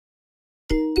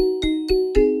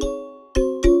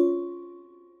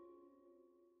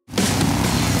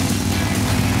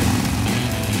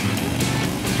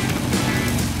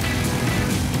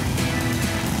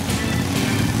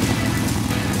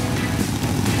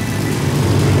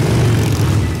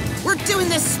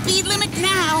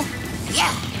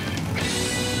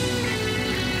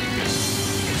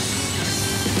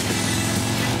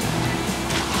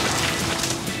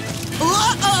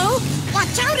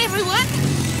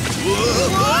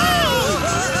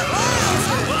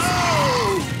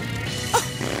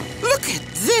Look at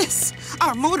this!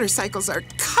 Our motorcycles are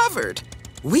covered.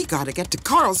 We gotta get to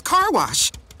Carl's car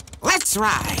wash. Let's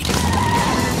ride.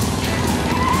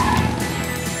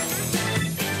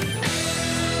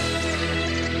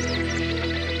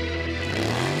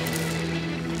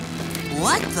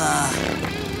 What the?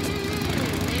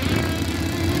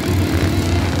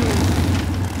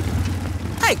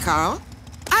 Hi, Carl.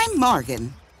 I'm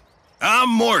Morghan. I'm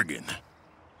Morghan.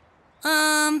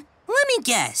 Let me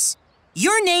guess.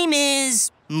 Your name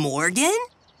is Morghan?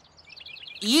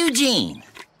 Eugene.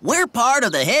 We're part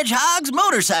of the Hedgehogs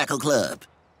Motorcycle Club.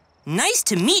 Nice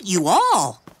to meet you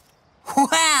all.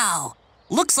 Wow!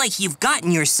 Looks like you've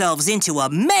gotten yourselves into a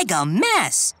mega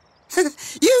mess.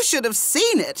 You should have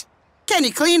seen it. Can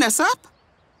you clean us up?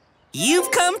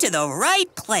 You've come to the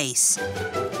right place.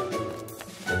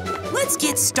 Let's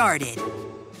get started.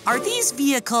 Are these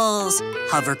vehicles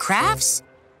hovercrafts,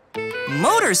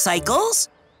 motorcycles,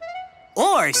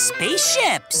 or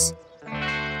spaceships?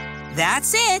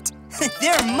 That's it.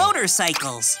 They're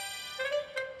motorcycles.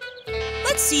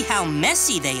 Let's see how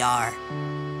messy they are.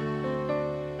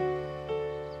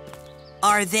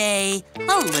 Are they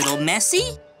a little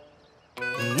messy,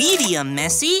 medium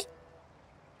messy,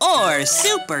 or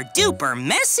super duper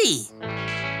messy?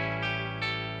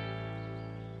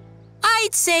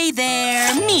 I'd say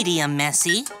they're medium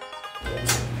messy.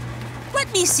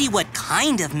 Let me see what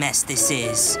kind of mess this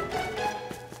is.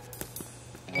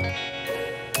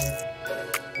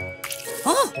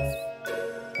 Oh,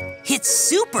 it's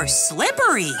super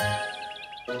slippery.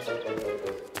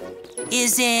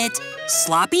 Is it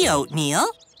sloppy oatmeal,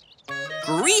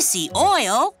 greasy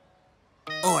oil,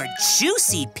 or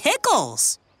juicy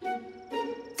pickles?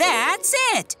 That's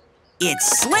it.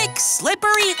 It's slick,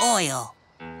 slippery oil.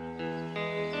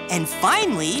 And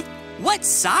finally, what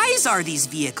size are these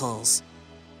vehicles?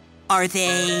 Are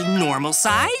they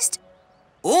normal-sized?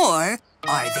 Or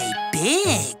are they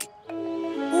big?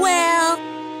 Well,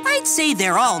 I'd say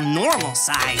they're all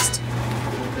normal-sized.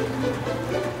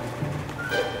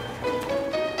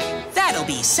 That'll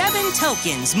be 7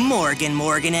 tokens,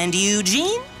 Morghan, and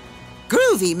Eugene.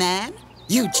 Groovy, man.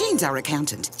 Eugene's our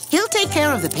accountant. He'll take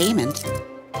care of the payment.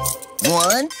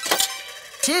 1,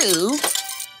 2,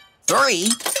 3,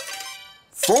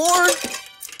 4,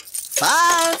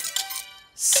 5,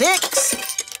 6,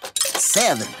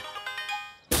 7.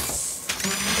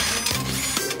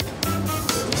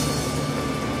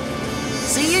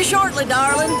 See you shortly,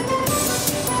 darling.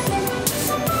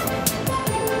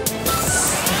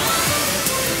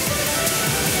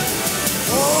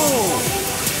 Whoa!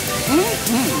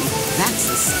 That's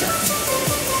the stuff.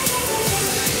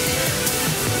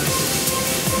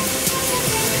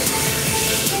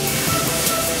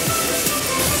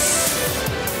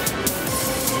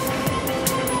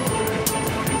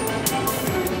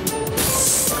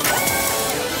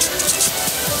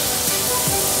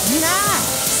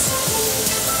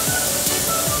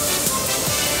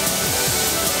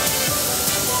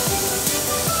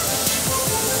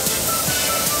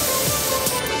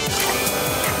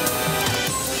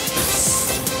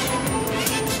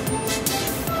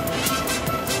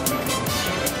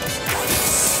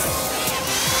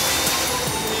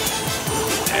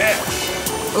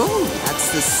 Ooh,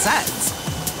 that's the suds.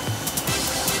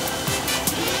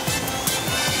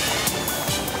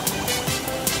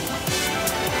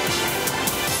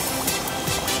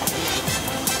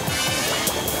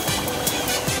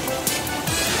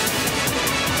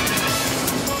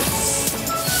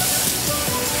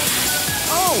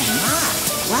 Oh my,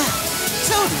 wow,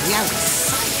 totally out of sight.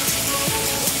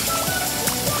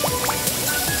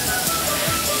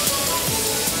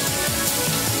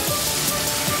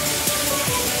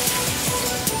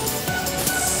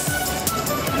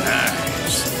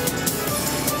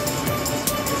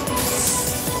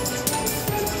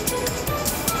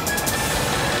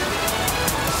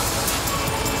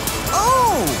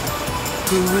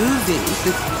 Groovy.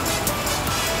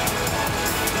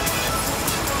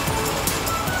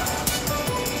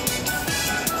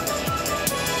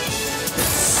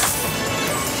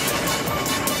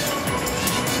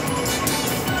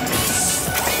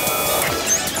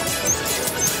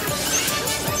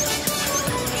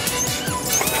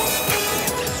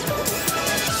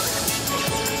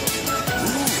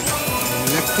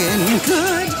 Looking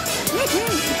good.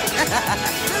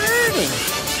 Hurting.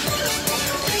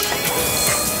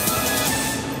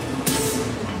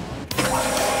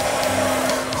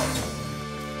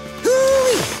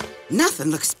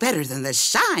 Nothing looks better than the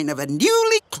shine of a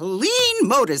newly clean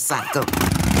motorcycle.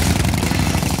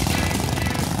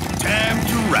 Time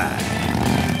to ride.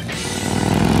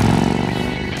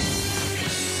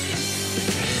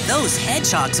 Those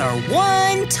hedgehogs are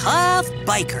one tough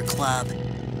biker club.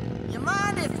 You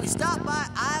mind if we stop by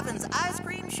Ivan's ice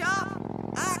cream shop?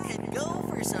 I could go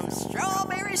for some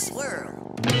strawberry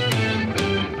swirl.